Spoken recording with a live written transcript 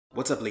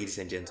What's up, ladies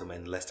and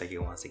gentlemen? Lester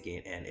here once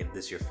again, and if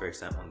this is your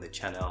first time on the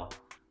channel,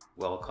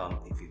 welcome.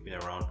 If you've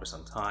been around for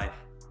some time,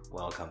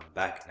 welcome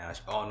back. Now, as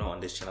you all know, on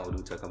this channel we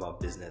do talk about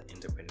business,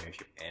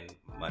 entrepreneurship, and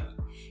money.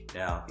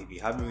 Now, if you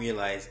haven't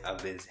realized,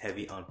 I've been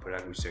heavy on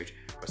product research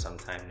for some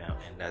time now,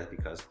 and that's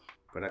because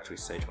product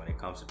research when it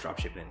comes to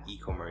dropshipping and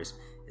e-commerce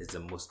is the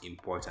most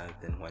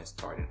important thing when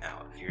starting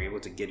out. If you're able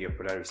to get your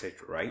product research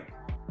right,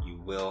 you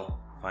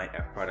will find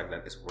a product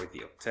that is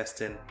worthy of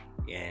testing,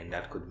 and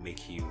that could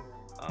make you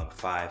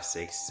 5,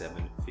 6,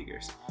 7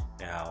 figures.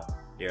 Now,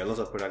 there are lots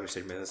of product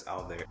research methods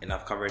out there, and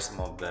I've covered some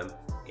of them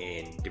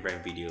in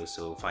different videos.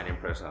 So finding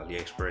products on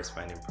AliExpress,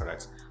 finding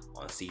products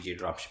on CJ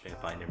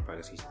Dropshipping, finding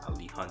products using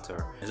Ali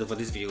Hunter. And so for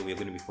this video, we're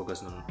going to be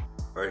focusing on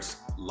Earth's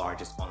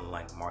largest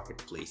online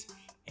marketplace,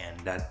 and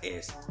that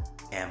is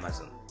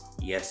Amazon.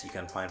 Yes, you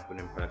can find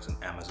winning products on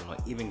Amazon, or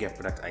even get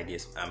product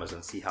ideas on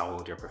Amazon, see how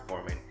well they're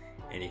performing,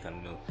 and you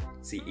can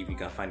see if you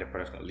can find a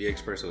product on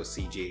AliExpress or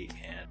CJ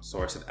and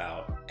source it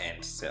out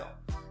and sell.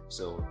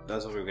 So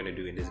that's what we're going to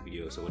do in this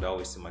video. So without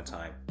wasting my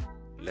time,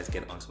 let's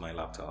get onto my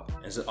laptop.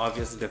 And so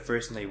obviously the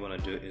first thing that you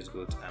want to do is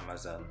go to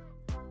Amazon.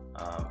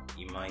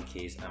 In my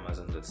case,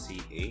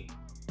 amazon.ca,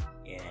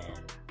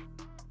 and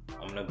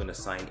I'm not going to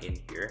sign in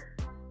here.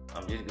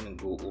 I'm just going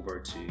to go over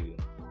to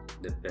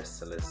the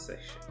bestsellers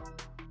section.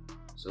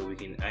 So we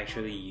can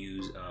actually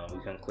use,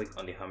 we can click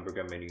on the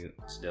hamburger menu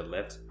to the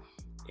left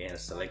and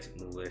select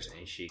movers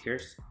and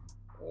shakers,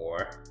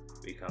 or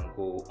we can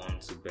go on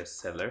to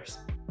bestsellers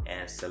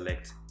and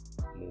select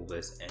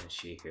movers and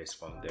shakers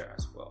from there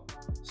as well.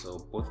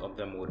 So both of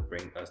them would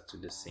bring us to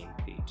the same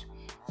page.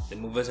 The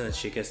movers and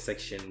shakers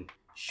section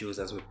shows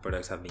us what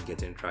products have been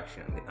getting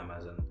traction on the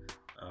Amazon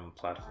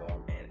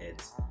platform, and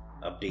it's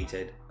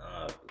updated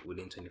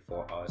within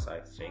 24 hours, I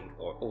think,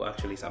 or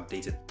actually it's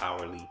updated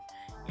hourly.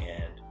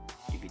 And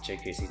if you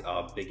check here, it says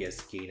our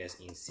biggest gainers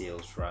in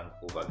sales rank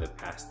over the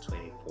past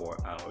 24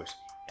 hours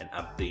and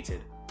updated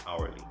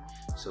hourly.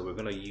 So we're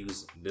going to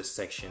use this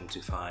section to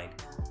find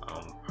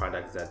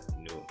products that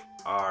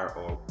are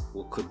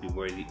or could be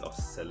worthy of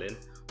selling,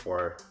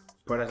 or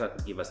products that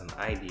could give us an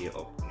idea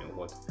of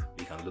what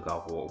we can look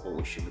out for, what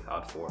we should look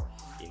out for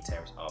in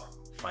terms of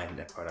finding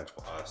a product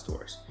for our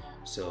stores.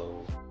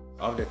 So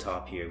off the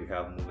top here, we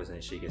have movers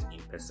and shakers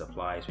in pet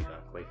supplies. We can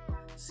click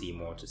see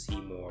more to see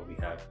more. We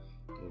have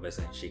movers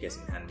and shakers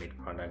in handmade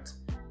products,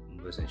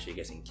 movers and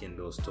shakers in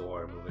Kindle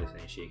store, movers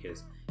and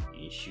shakers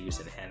in shoes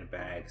and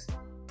handbags,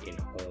 in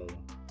home,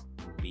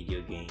 in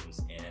video games,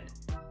 and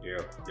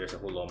there's a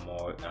whole lot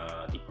more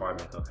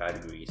departmental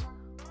categories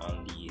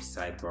on the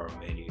sidebar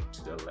menu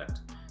to the left.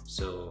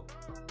 So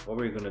what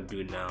we're gonna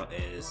do now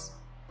is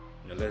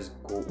let's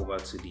go over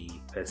to the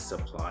pet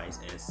supplies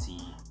and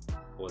see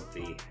what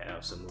they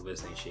have. So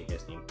movers and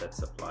shakers in pet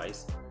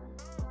supplies.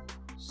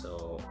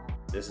 So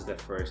this is the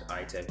first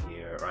item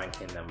here,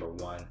 ranking number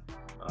 1,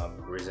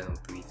 risen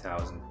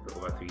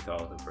over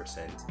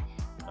 3,000%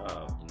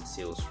 in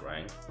sales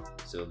rank.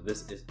 So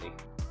this is a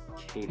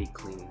Katie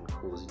Clean and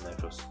Cozy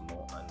Natural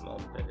Small Animal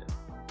Bedding.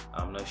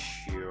 I'm not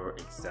sure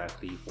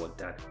exactly what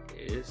that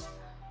is.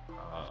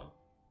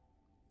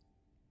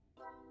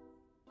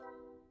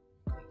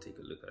 Take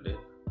a look at it.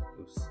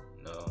 Oops,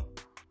 no.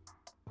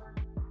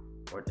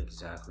 What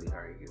exactly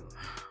are you?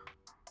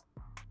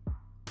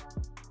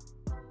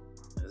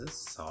 Is this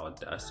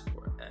sawdust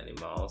for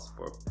animals,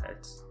 for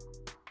pets?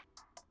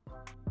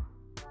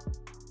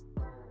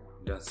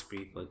 Dust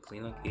free for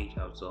cleaner cage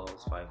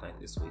absorbs 5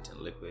 times its weight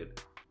in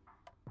liquid.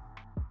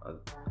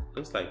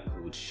 Looks like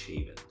wood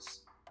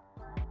shavings.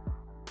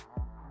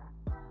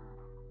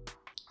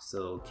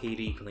 So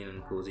Katie Clean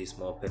and Cozy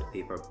Small Pet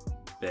Paper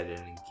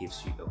Bedding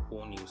gives you a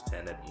whole new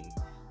standard in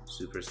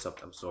super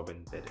soft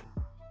absorbent bedding.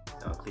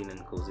 Now Clean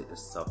and Cozy is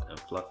soft and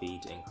fluffy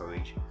to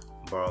encourage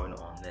borrowing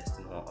or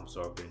nesting while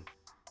absorbing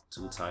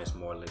 2 times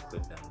more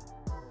liquid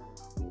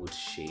than wood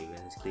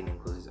shavings. Clean and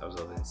Cozy's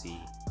absorbency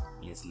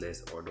means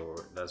less odor.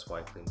 That's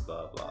why clean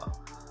blah blah.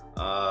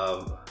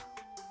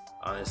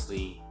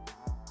 Honestly,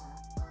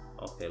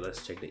 okay,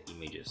 let's check the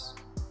images.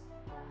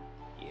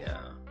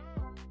 Yeah.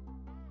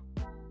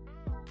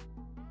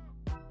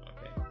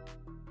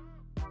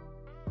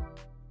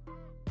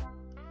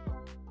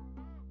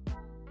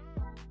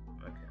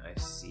 I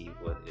see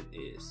what it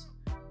is.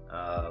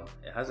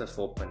 It has a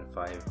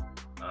 4.5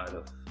 out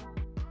of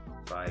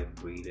 5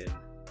 rating.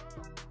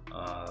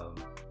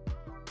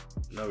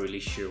 Not really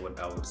sure what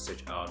I would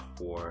search out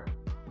for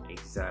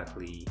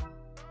exactly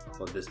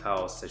for this. How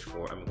I'll search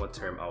for, what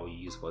term I will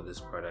use for this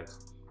product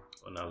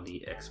on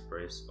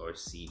AliExpress or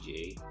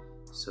CJ.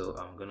 So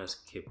I'm gonna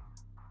skip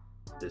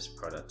this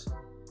product.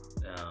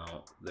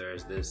 Now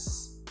there's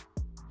this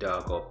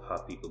dog or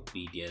puppy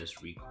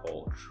obedience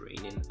recall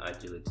training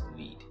agility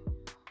lead.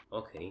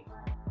 Okay,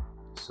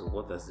 so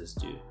what does this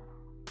do?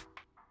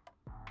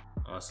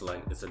 It's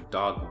like it's a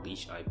dog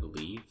leash, I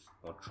believe,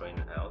 or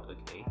train out.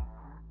 Okay.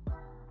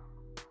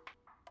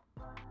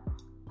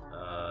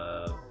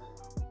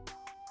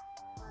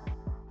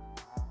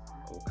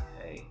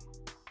 Okay.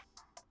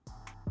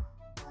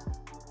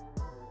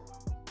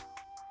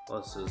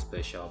 What's so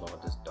special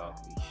about this dog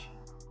leash?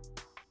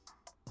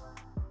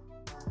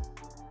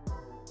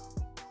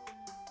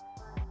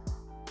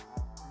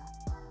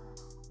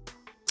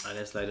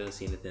 Honestly, I don't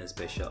see anything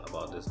special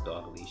about this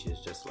dog leash.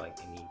 It's just like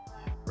any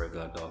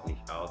regular dog leash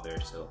out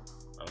there, so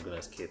I'm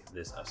gonna skip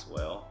this as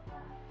well.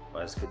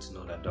 But it's good to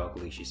know that dog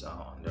leashes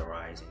are on the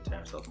rise in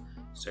terms of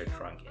search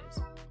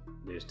rankings.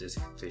 There's this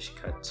fish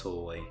cat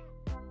toy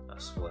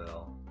as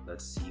well.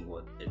 Let's see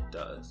what it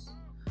does.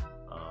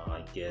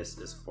 I guess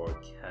it's for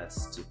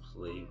cats to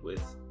play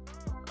with.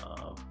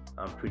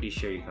 I'm pretty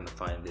sure you can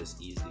find this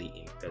easily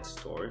in pet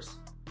stores,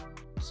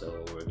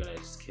 so we're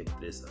gonna skip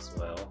this as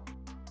well.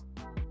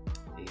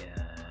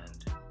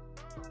 And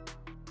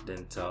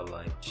dental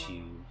life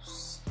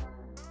chews,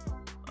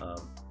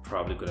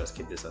 probably gonna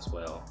skip this as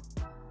well.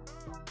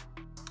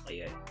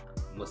 Yeah,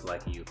 most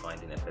likely you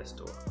find it in a pet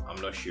store.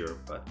 I'm not sure,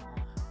 but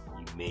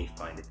you may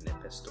find it in a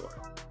pet store.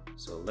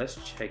 So let's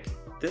check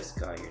this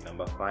guy here.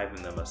 Number 5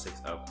 and number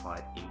 6 are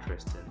quite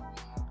interesting.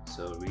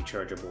 So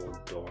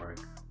rechargeable dog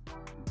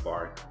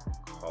bark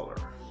collar.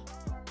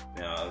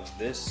 Now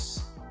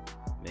this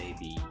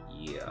maybe,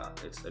 yeah,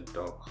 it's a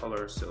dog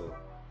collar. So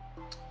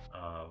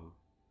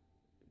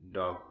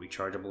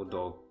rechargeable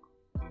dog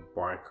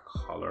bark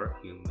collar,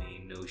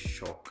 humane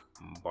shock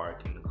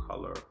barking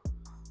collar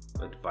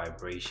with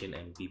vibration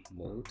and beep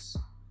modes.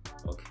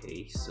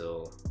 Okay,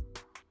 so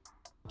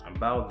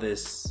about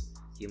this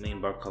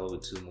humane bark collar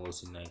with 2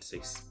 modes in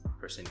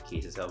 96%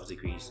 cases helps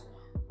decrease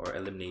or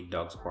eliminate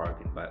dogs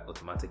barking by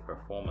automatic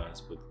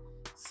performance with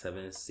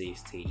 7 safe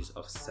stages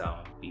of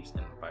sound, beeps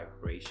and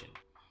vibration.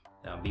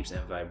 Now beeps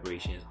and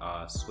vibrations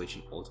are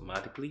switching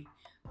automatically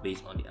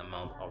based on the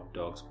amount of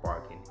dogs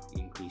barking,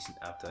 increasing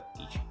after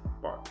each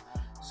bark.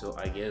 So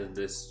I guess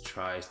this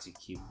tries to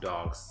keep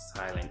dogs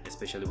silent,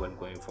 especially when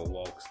going for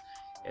walks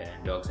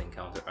and dogs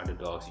encounter other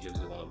dogs, you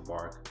just want to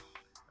bark.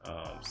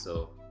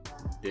 So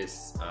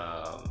this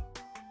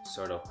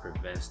sort of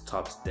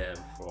stops them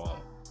from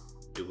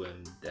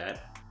doing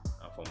that,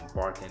 from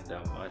barking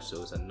that much.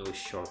 So it's a no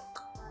shock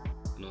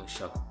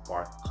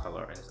bark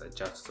collar, and it's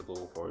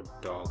adjustable for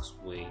dogs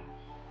weighing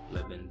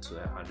 11 to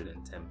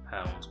 110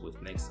 pounds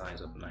with neck size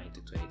of 9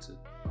 to 22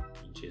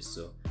 inches.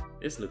 So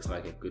this looks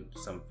like a good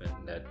something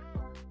that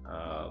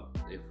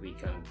if we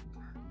can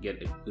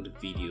get a good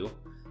video,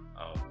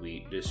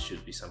 this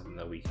should be something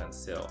that we can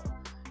sell.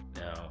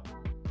 Now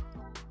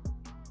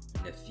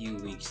in a few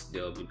weeks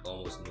there'll be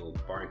almost no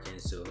barking,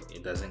 so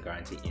it doesn't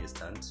guarantee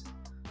instant.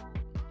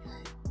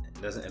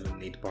 It doesn't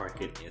eliminate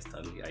barking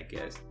instantly, I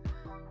guess.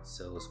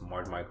 So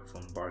smart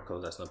microphone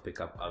barcode does not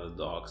pick up other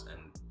dogs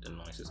and the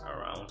noises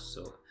around,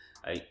 so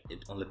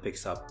it only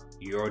picks up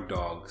your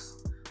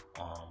dog's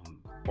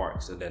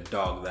bark, so the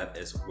dog that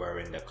is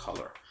wearing the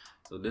collar.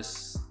 So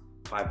this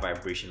 5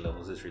 vibration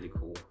levels is really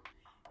cool,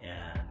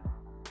 and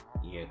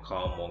yeah,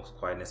 calm walks,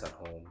 quietness at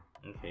home.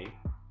 Okay,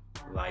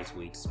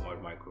 lightweight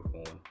smart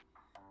microphone.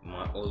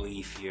 My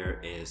only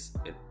fear is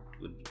it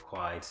would be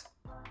quite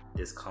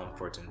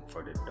discomforting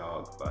for the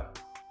dog, but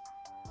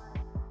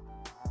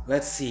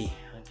let's see.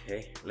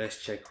 Okay,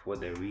 let's check what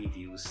the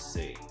reviews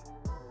say.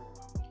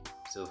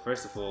 So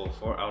first of all,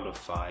 4 out of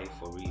 5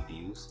 for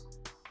reviews.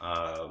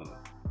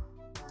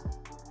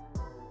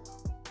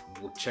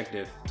 We'll check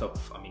the top,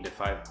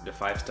 the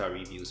 5-star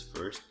reviews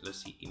first.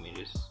 Let's see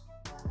images.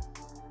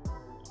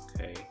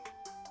 Okay,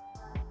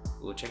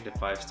 we'll check the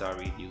 5-star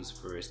reviews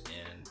first,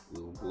 and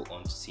we'll go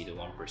on to see the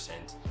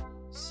 1%,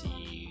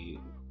 see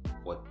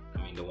what,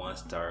 the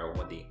 1-star,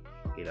 what they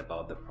hate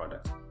about the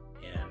product,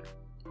 and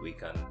we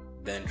can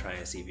then try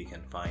and see if we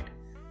can find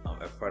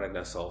a product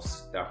that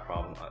solves that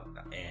problem,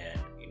 and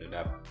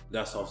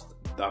that solves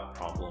that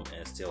problem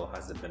and still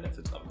has the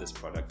benefits of this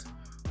product,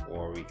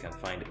 or we can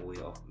find a way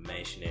of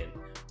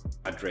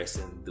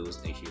addressing those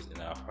issues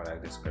in our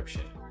product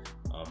description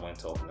when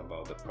talking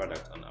about the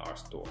product on our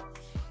store.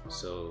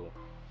 So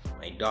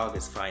my dog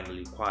is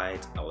finally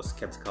quiet. I was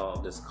skeptical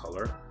of this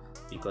color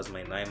because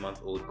my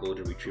 9-month-old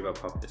golden retriever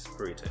pup is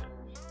spirited.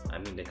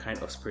 The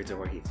kind of spirited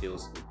where he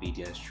feels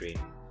obedience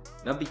training.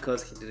 Not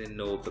because he didn't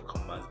know the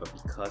commands, but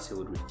because he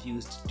would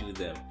refuse to do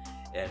them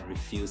and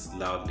refuse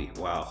loudly.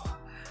 Wow.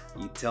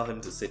 You tell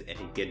him to sit and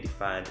he'd get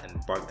defiant and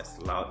bark as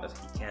loud as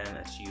he can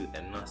at you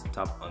and not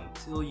stop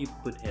until you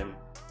put him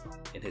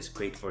in his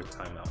crate for a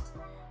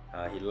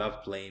timeout. He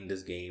loved playing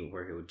this game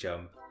where he would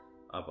jump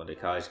up on the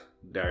couch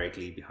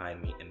directly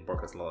behind me and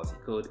bark as loud as he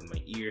could in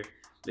my ear,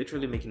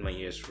 literally making my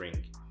ears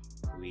ring.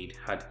 We'd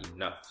had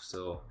enough,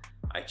 so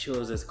I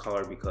chose this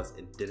color because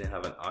it didn't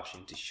have an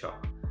option to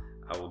shock.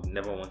 I would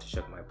never want to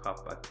shock my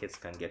pup, but kids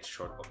can get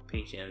short of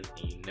patience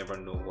and you never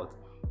know what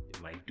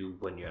it might do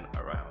when you're not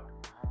around.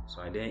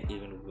 So I didn't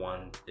even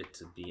want it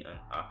to be an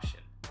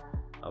option.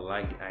 I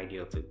like the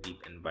idea of a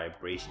beep and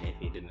vibration if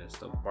he didn't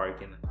stop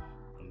barking.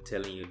 I'm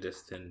telling you,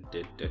 this thing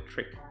did the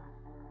trick.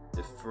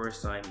 The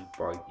first time he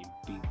barked, he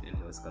beeped and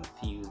he was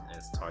confused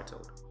and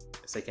startled.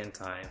 The second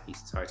time, he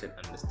started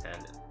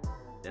understanding.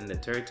 Then the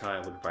third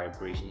time with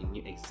vibration, he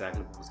knew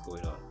exactly what was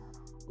going on.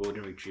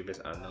 Golden retrievers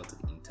are known to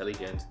be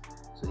intelligent,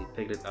 so he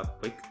picked it up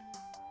quick.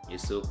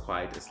 He's so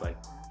quiet, it's like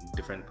a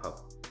different pup.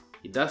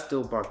 He does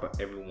still bark, but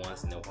every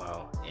once in a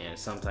while, and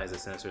sometimes the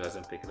sensor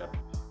doesn't pick it up.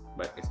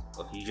 But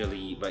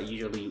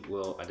usually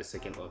will at the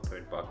second or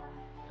third bark.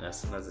 and as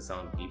soon as the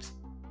sound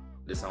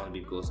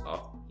beep goes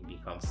off, it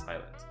becomes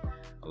silent.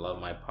 I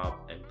love my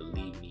pop, and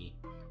believe me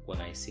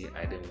when I say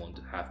I didn't want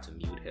to have to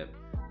mute him.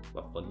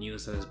 But for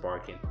nuisance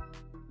barking,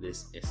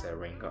 this is a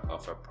ringer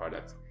of a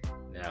product.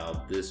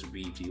 Now this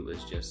review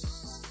is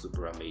just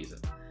super amazing.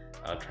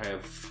 I'll try to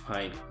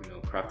find,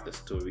 craft a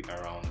story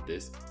around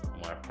this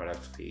on my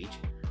product page.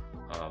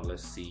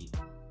 Let's see.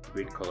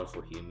 Great color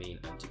for humane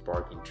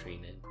anti-barking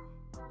training.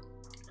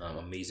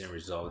 Amazing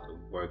result. It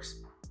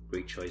works.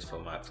 Great choice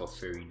for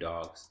furry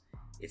dogs.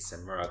 It's a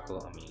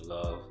miracle.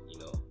 Love.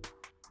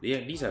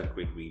 These are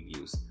great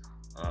reviews.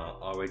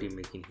 Already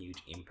making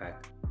huge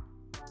impact.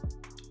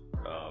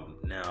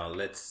 Now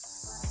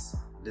this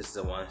is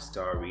a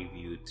 1-star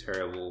review.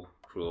 Terrible,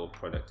 cruel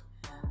product.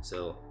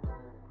 So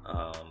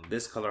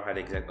this color had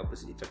the exact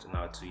opposite effect on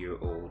our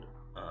 2-year-old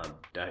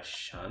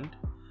Dachshund.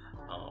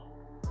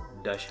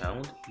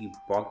 He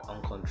barked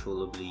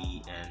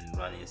uncontrollably and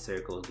ran in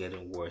circles,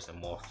 getting worse and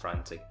more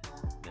frantic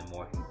the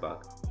more he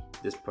barked.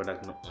 This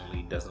product not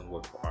only doesn't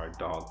work for our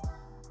dog,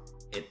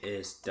 it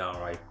is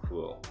downright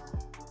cruel.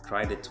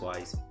 Tried it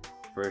twice.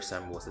 First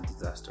time was a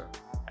disaster.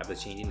 After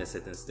changing the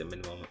settings to the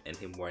minimum and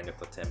him wearing it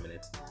for 10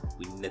 minutes,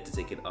 we needed to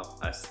take it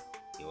off as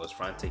he was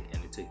frantic,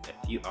 and it took a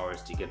few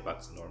hours to get back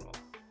to normal.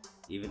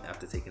 Even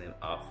after taking it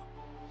off,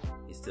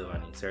 he's still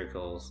running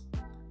circles.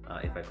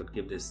 If I could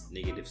give this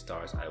negative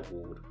stars, I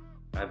would.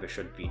 I have a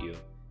short video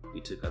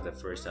we took as the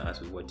first time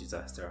as we watched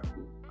disaster.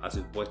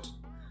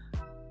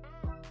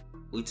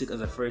 We took as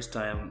the first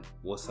time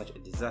was such a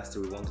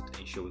disaster. We wanted to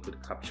ensure we could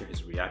capture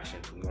his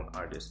reaction to one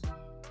artist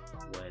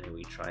when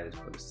we tried it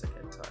for the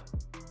second time.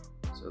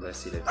 So let's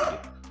see the video.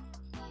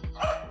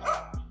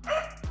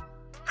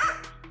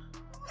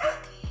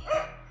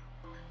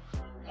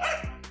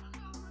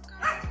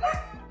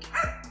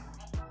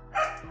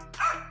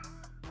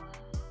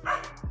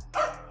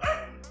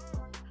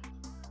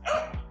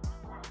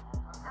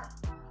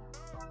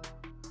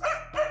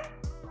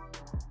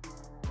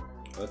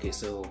 Okay,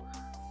 so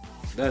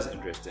that's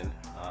interesting.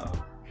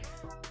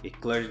 It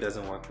clearly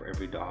doesn't work for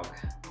every dog,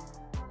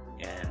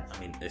 and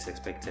it's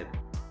expected.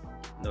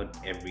 Not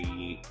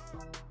every.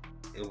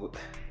 It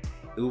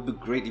would be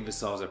great if it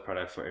solves a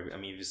product for every.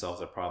 If it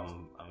solves a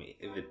problem.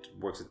 If it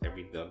works with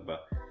every dog,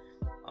 but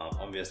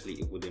obviously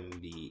it wouldn't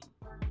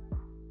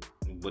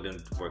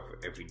work for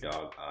every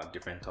dog.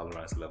 Different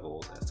tolerance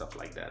levels and stuff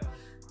like that.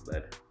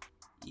 But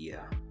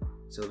yeah,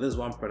 so there's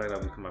one product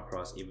that we come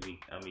across. If we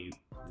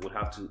would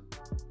have to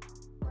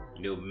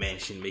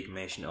make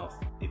mention of,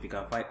 if you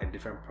can find a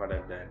different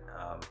product that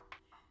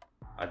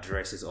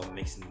addresses or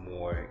makes it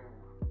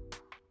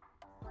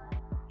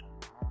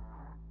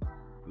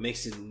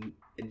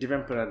a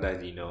different product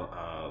that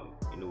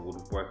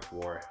would work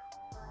for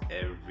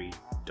every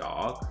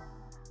dog,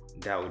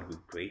 that would be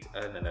great.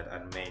 Other than that,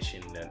 I'd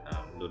mention that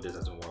this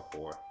doesn't work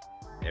for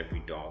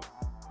every dog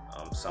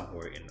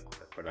somewhere in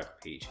the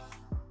product page.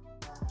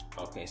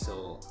 Okay,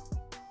 so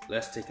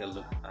let's take a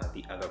look at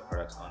the other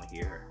products on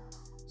here.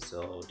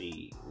 So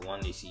the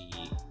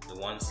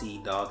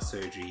 1C dog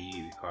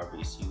surgery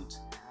recovery suit,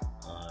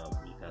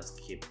 you can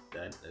skip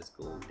that. Let's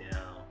go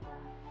down.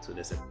 So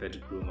there's a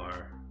pet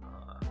groomer,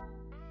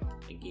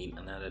 again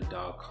another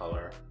dog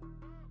color.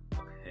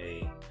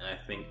 Okay, and I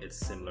think it's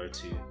similar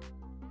to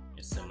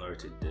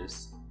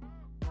this.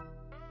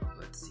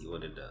 Let's see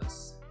what it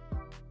does.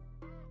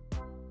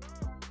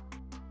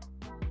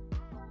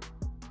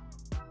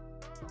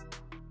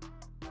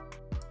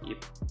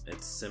 Yep,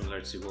 it's similar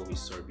to what we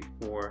saw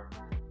before.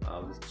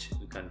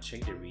 We can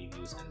check the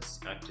reviews, and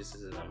actually this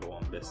is the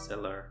 #1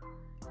 bestseller.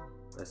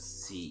 Let's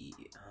see,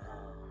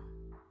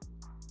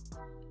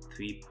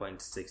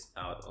 3.6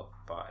 out of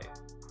 5.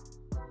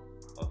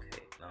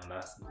 Okay,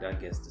 now that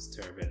gets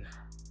disturbing.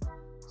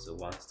 So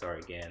 1 star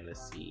again.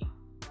 Let's see.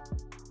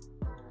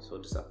 So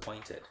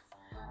disappointed.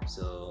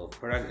 So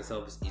product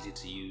itself is easy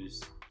to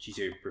use. Choose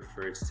your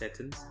preferred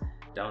settings.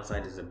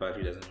 Downside is the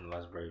battery doesn't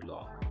last very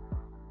long.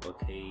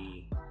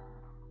 Okay,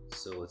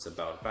 so it's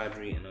about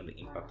battery and not the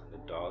impact on the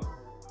dog.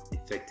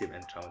 Effective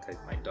and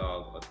traumatized my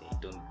dog. Okay,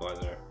 don't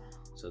bother.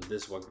 So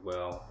this worked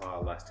well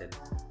while it lasted.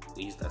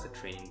 We used it as a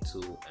training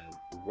tool and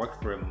it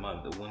worked for a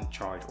month. It won't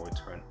charge or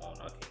turn on.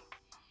 Okay,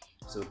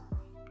 so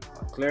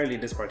clearly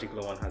this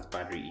particular one has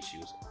battery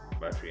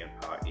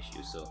and power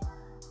issues, so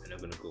I'm not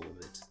gonna go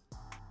with it.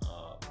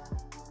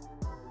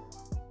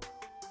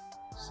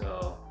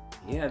 So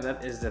yeah,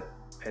 that is the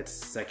pet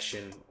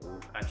section.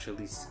 We've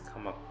actually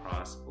come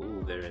across,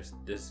 there is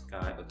this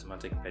guy,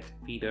 automatic pet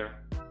feeder.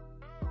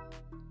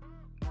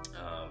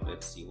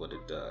 Let's see what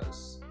it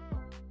does.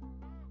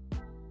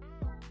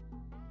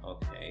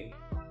 Okay,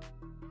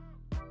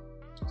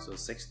 so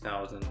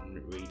 6,000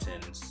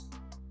 ratings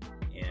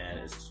and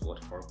it's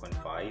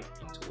 4.5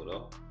 in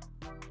total.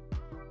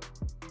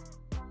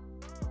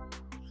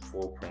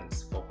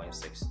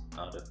 4.6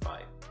 out of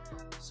 5.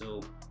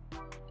 So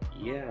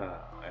yeah,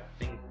 I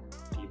think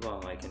people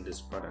are liking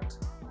this product.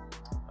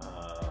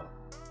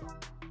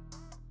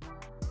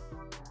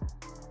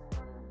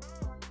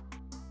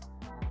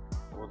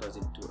 What does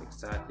it do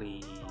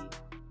exactly?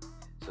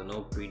 So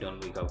no pre-done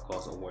wake-up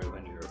calls or worry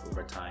when you're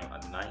overtime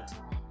at night.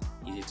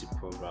 Easy to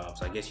program.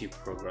 So I guess you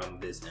program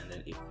this and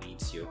then it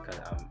feeds your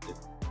cat.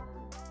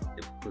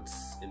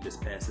 It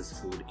dispenses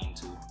food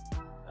into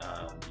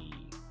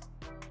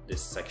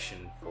this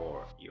section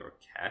for your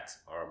cat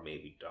or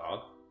maybe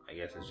dog. I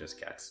guess it's just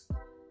cats.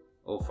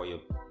 Oh, for your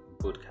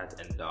both cat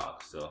and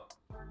dog. So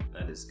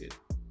that is good.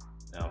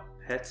 Now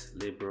Pet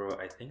Libro,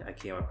 I think I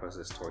came across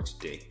the store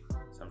today,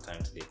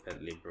 sometime today.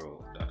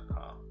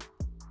 petlibro.com.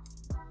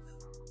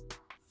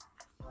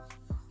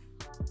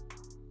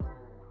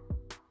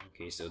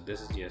 Okay, so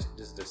this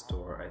is the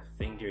store. I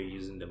think they're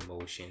using the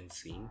motion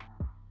theme.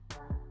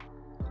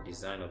 The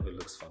design of it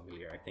looks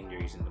familiar. I think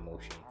they're using the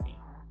motion theme.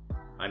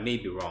 I may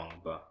be wrong,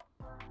 but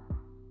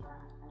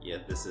yeah,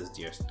 this is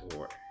their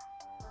store.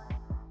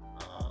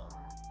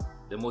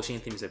 The motion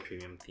theme is a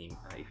premium theme,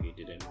 if you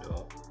didn't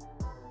know.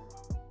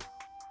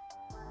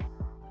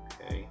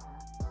 Okay.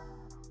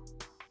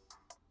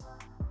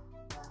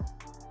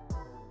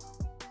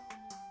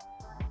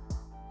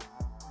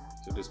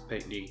 So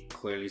they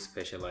clearly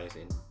specialize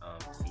in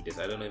feeders.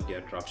 I don't know if they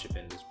are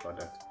dropshipping this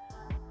product.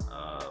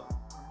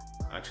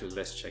 Actually,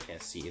 let's check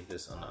and see if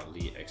this on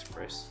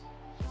AliExpress.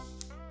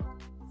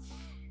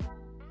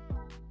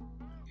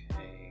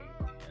 Okay,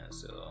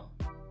 cancel.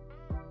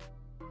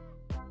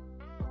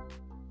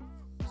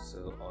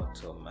 So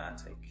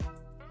automatic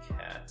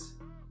cat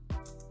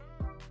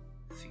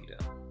feeder.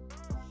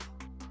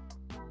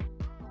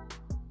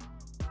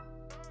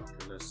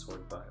 Okay, let's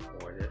sort by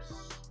orders.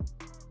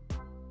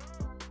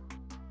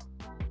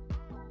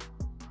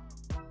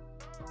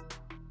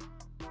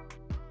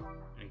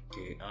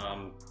 Okay,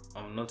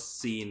 I'm not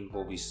seeing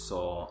what we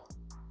saw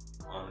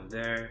on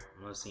there.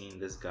 I'm not seeing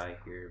this guy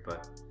here,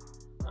 but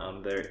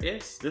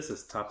this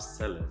is top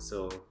selling.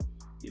 So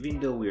even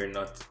though we are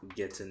not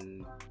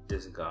getting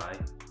this guy,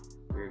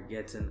 we're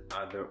getting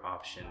other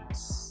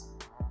options.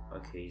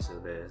 Okay, so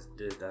there's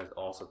this that's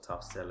also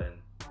top selling.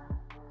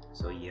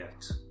 So yeah,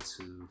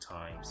 two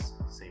times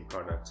same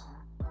product.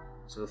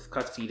 So if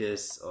cat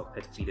feeders or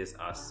pet feeders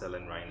are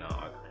selling right now,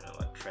 are kind of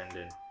like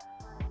trending.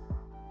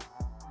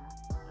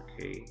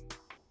 Okay.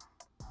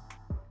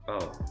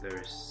 Oh,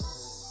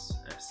 there's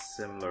a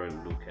similar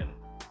looking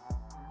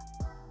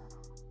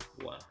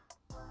one.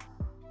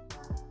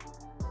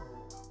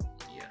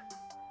 Yeah.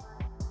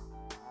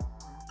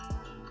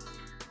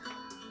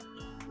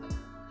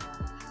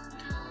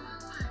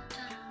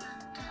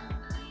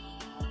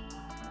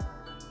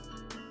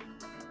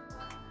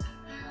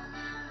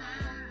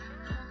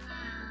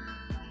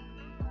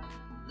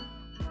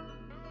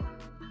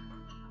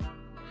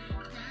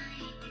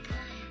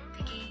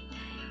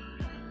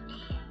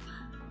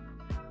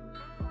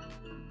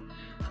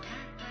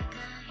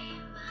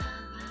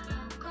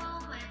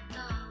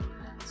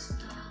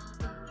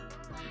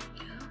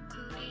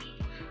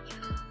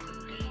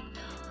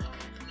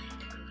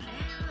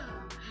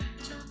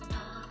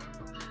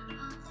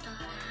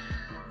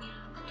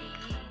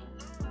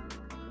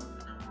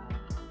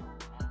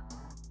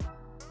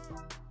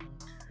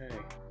 Okay,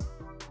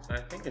 so I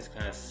think it's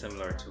kind of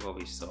similar to what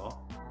we saw.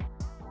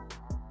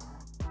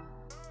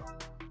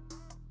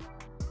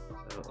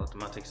 So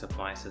automatic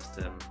supply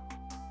system.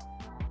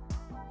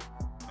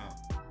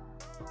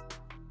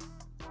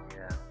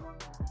 Yeah,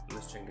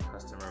 let's check the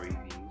customer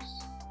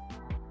reviews.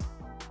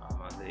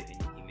 Are there any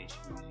image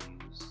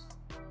reviews?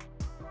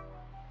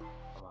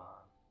 Come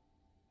on.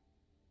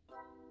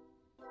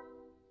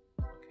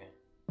 Okay.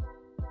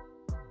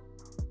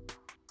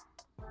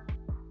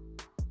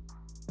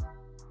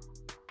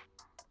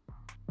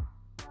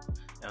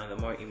 Now the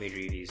more image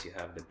reviews you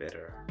have, the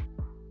better.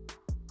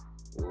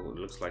 Oh,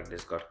 looks like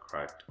this got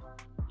cracked.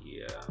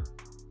 Yeah.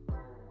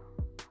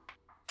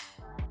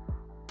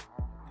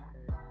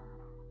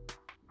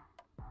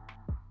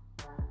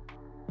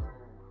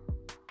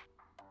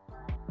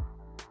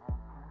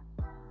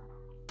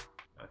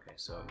 Okay,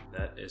 so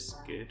that is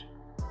good.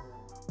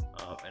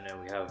 And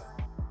then we have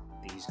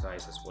these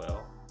guys as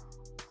well.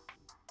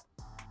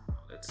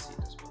 Let's see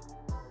this one.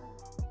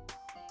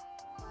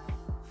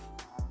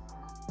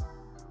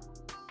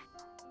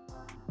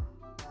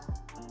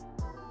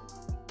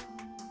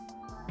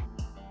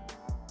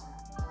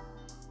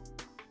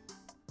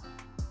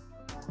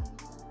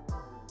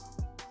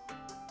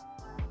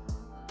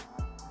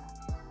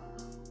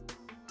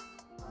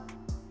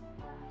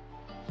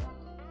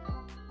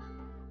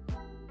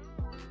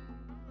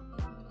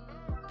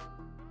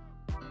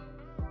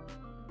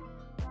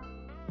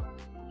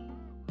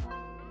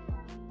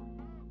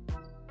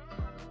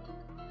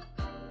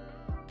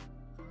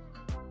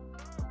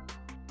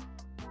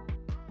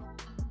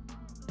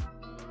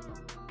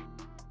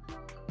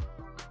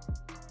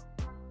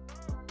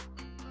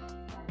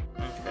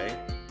 Okay,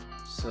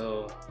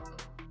 so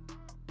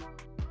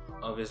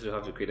obviously we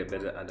have to create a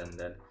better ad than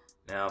that.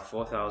 Now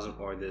 4,000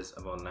 orders,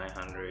 about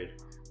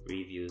 900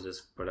 reviews.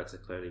 This product is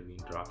clearly being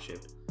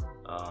dropshipped.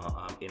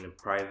 I'm in a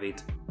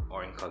private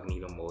or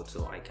incognito mode,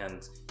 so I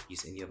can't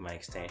use any of my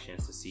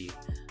extensions to see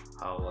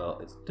how well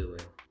it's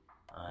doing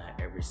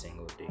every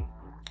single day.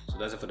 So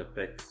that's it for the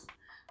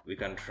we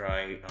can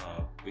try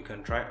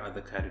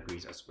other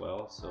categories as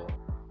well. So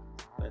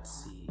let's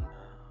see,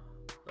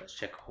 let's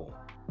check home.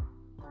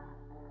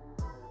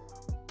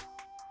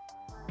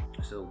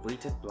 So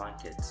weighted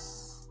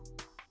blankets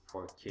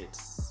for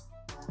kids,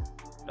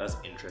 that's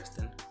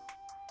interesting.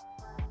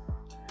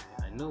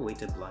 I know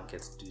weighted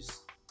blankets do.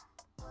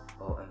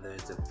 Oh, and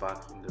there's the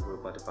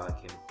robot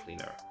vacuum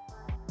cleaner.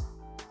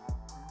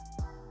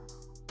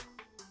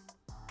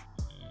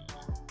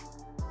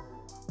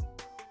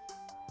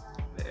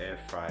 The air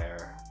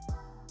fryer,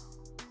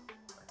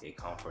 like a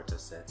comforter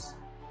set.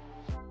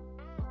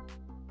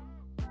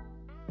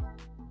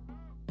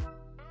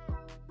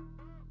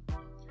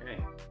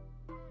 Okay.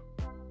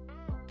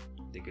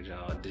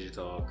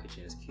 Digital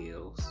kitchen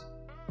skills.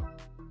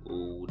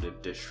 Oh, the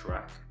dish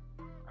rack.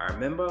 I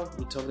remember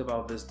we talked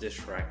about this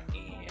dish rack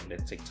in the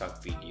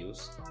TikTok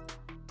videos.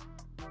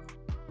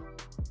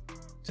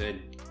 So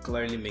it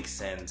clearly makes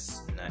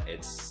sense that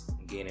it's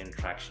gaining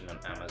traction on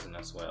Amazon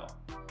as well.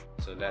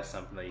 So that's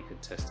something that you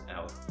could test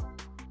out,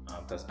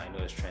 because I know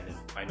it's trending.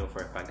 I know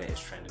for a fact that it's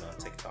trending on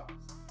TikTok.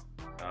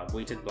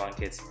 Weighted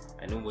blankets.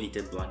 I know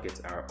weighted blankets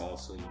are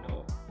also,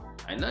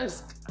 I know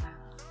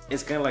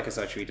it's kind of like a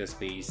saturated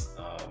space,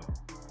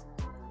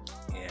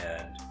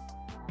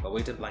 but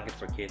weighted blanket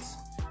for kids.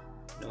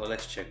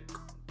 Let's check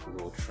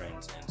Google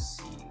Trends and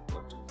see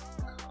what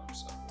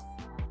comes up.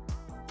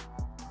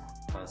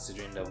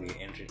 Considering that we're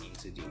entering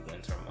into the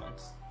winter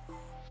months.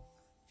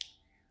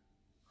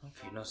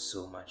 Okay, not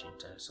so much in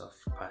terms of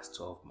past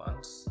 12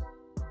 months.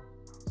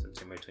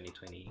 September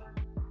 2020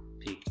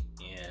 peaked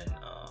in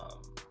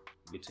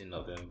between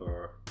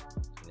November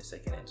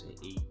 22nd and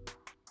 28th.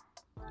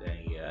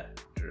 Then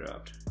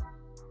dropped.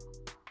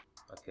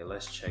 Okay,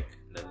 let's check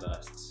the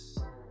last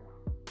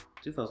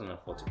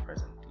 2004 to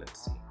present.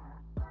 Let's see.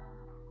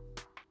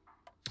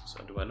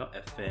 So they were not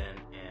FN,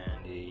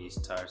 and they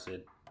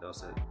started. They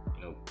also,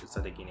 it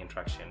started gaining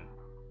traction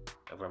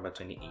November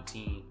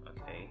 2018.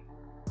 Okay,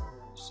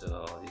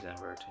 so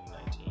December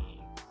 2019.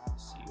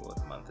 Let's see,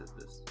 what month is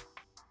this?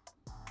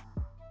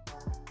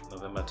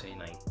 November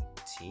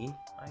 2019,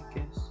 I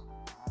guess.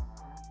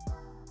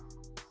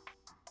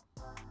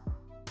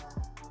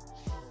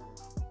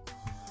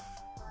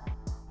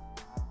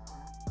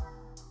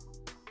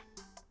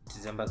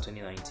 December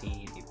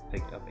 2019, it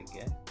picked up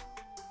again.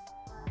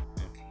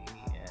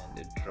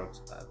 It drops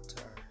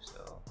after,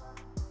 so,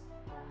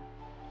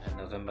 and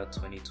November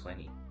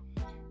 2020.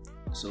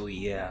 So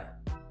yeah,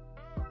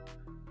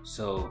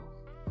 so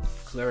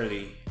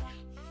clearly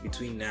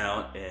between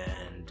now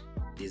and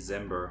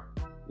December,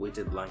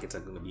 weighted blankets are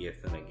going to be a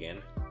thing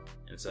again.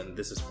 And so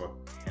this is for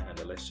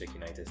Canada. Let's check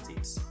United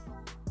States.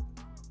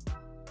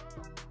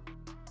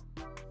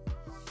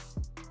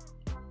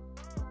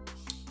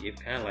 You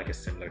have kind of like a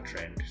similar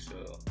trend.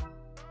 So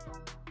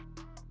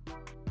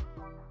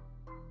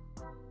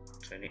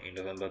in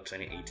November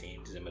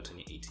 2018, December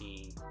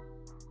 2018,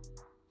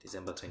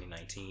 December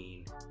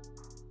 2019.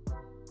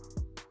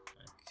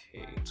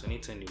 Okay,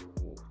 2020.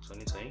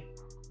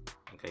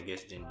 Okay, I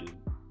guess didn't do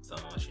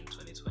that much in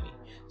 2020.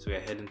 So we're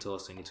heading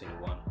towards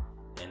 2021,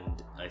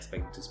 and I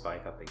expect it to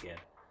spike up again.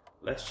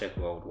 Let's check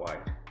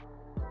worldwide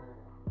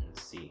and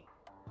see.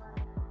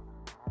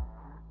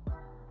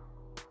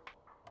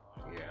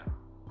 Yeah.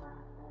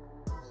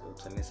 So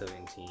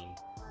 2017,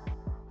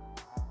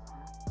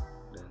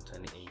 then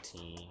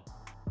 2018.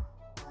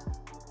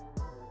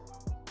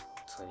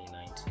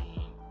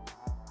 2019,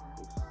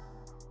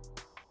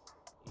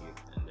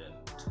 and then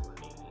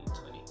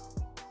 2020.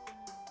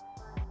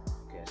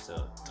 Okay, so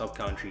top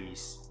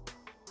countries: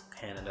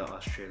 Canada,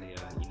 Australia,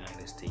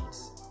 United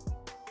States,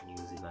 New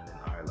Zealand, and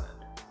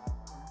Ireland.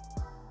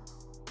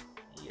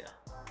 Yeah.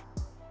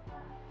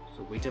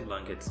 So weighted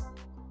blankets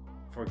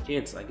for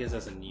kids, I guess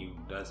that's a new.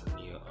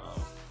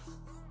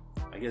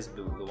 I guess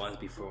the ones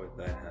before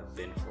that have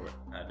been for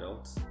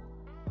adults.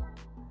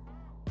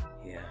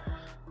 Yeah.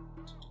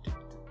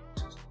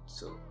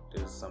 So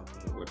there's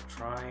something we're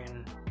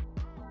trying.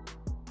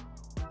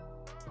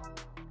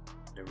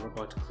 The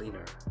robot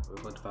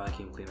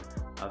vacuum cleaner.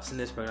 I've seen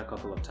this product a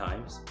couple of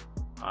times.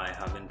 I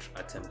haven't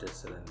attempted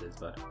selling this,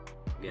 but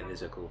again, this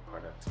is a cool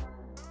product.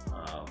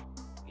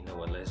 You know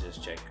what? Let's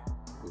just check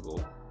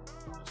Google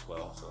as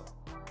well. So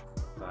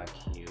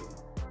vacuum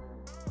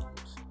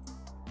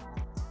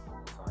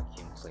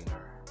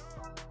cleaner.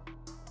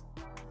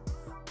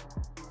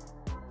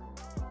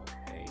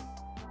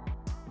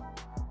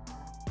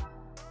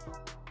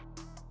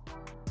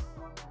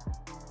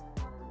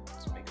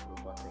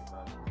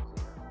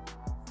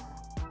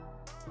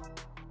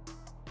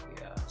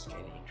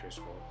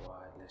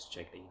 Worldwide. Let's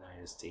check the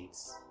United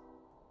States.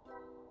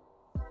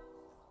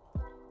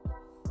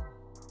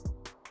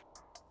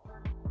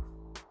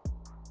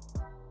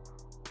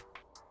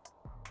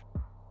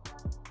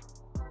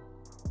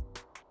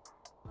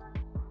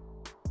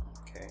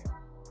 Okay,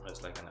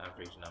 that's like an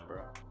average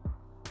number.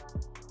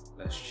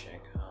 Let's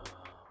check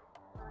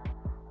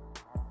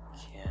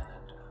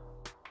Canada.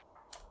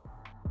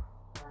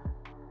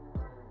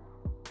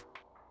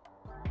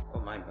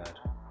 Oh, my bad.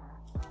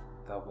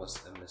 That was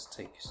a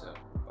mistake, so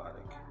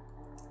robotic.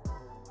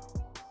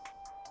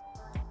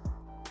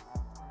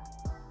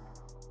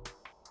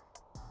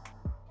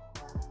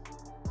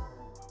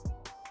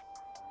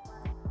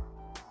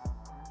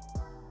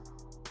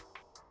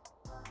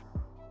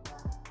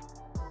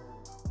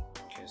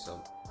 so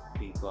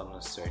people are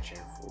not searching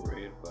for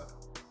it, but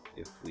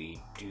if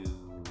we do,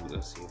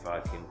 let's see,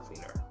 vacuum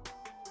cleaner.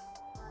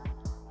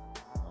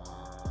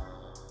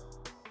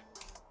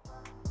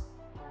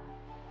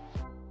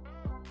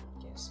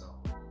 Okay, so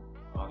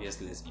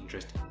obviously there's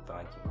interest in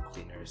vacuum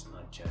cleaners,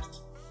 not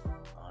just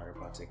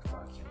robotic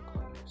vacuum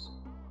cleaners.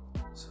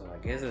 So I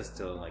guess there's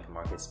still like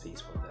market space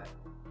for that.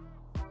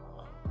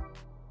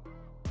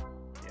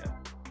 Yeah,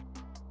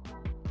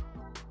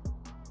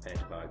 pet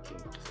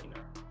vacuum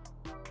cleaner.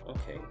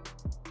 Okay.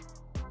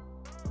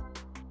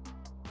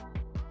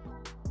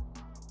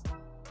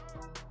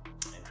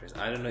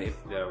 Interesting. I don't know if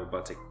there are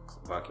robotic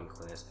vacuum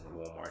cleaners in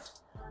Walmart.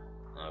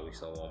 We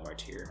saw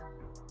Walmart here,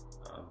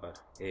 but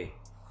hey,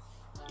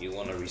 you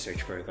want to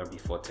research further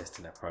before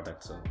testing that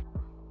product. So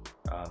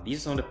these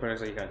are some of the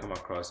products that you can come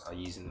across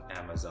using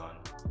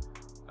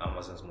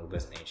Amazon's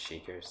movers and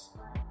shakers.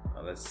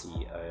 Let's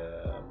see,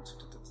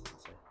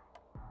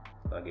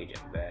 luggage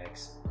and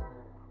bags.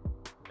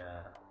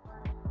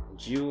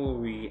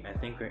 Jewelry, I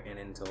think we're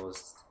into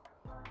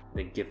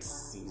the gift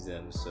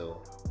season,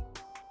 so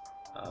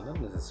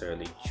not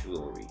necessarily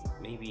jewelry,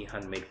 maybe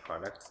handmade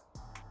products,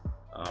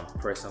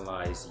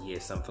 personalized, yeah,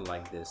 something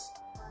like this,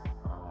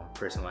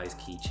 personalized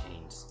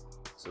keychains.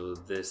 So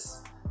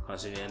this,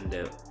 considering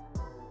the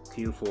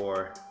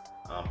Q4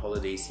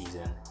 holiday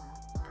season,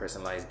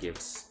 personalized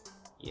gifts,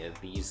 yeah,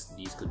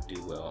 these could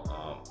do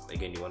well.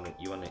 Again, you want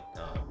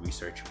to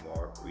research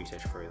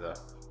further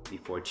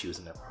before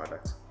choosing a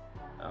product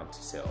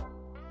to sell,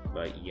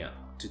 but yeah,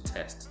 to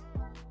test.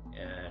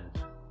 And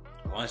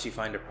once you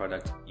find a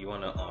product, you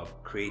want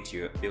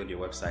to build your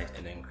website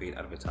and then create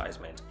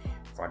advertisement.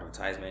 For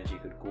advertisement, you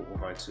could go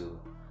over to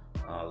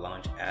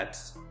launch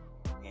ads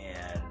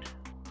and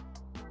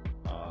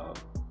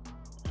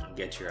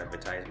get your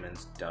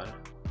advertisements done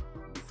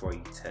before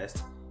you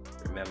test.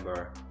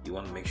 Remember, you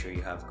want to make sure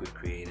you have good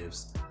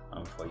creatives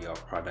for your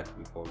product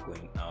before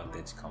going out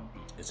there to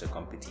compete. It's a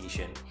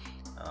competition,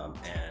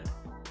 and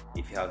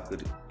if you have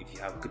good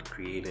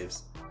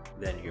creatives,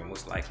 then you're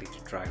most likely to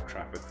drive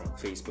traffic from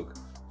Facebook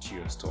to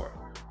your store.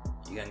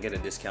 You can get a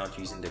discount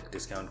using the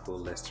discount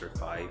code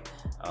Lester5.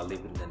 I'll leave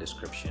it in the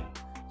description.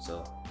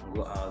 So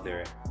go out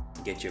there,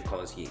 get your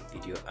quality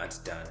video ads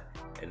done,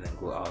 and then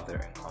go out there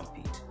and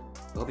compete.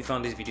 I hope you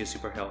found this video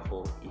super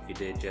helpful. If you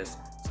did, just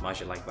smash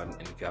the like button,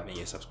 and if you haven't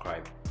yet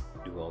subscribed,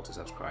 do well to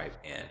subscribe,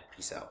 and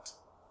peace out.